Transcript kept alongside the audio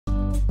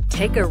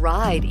Take a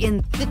ride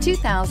in the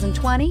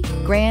 2020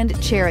 Grand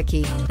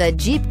Cherokee. The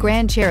Jeep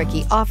Grand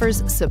Cherokee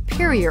offers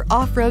superior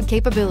off-road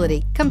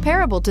capability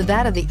comparable to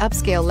that of the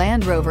upscale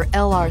Land Rover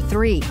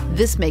LR3.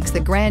 This makes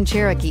the Grand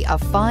Cherokee a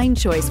fine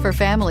choice for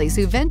families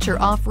who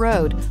venture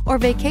off-road or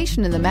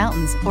vacation in the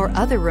mountains or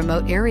other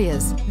remote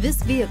areas.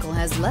 This vehicle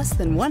has less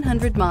than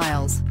 100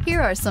 miles.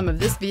 Here are some of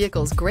this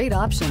vehicle's great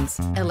options: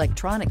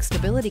 electronic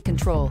stability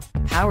control,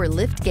 power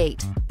lift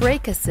gate,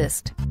 brake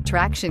assist,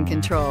 traction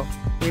control,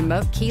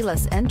 remote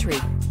keyless entry,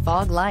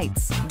 fog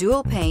lights,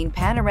 dual pane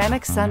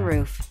panoramic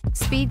sunroof,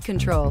 speed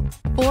control,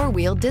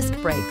 four-wheel disc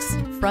brakes,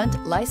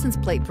 front license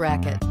plate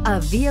bracket. A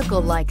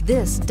vehicle like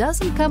this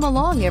doesn't come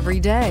along every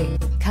day.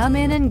 Come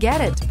in and get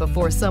it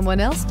before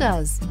someone else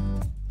does.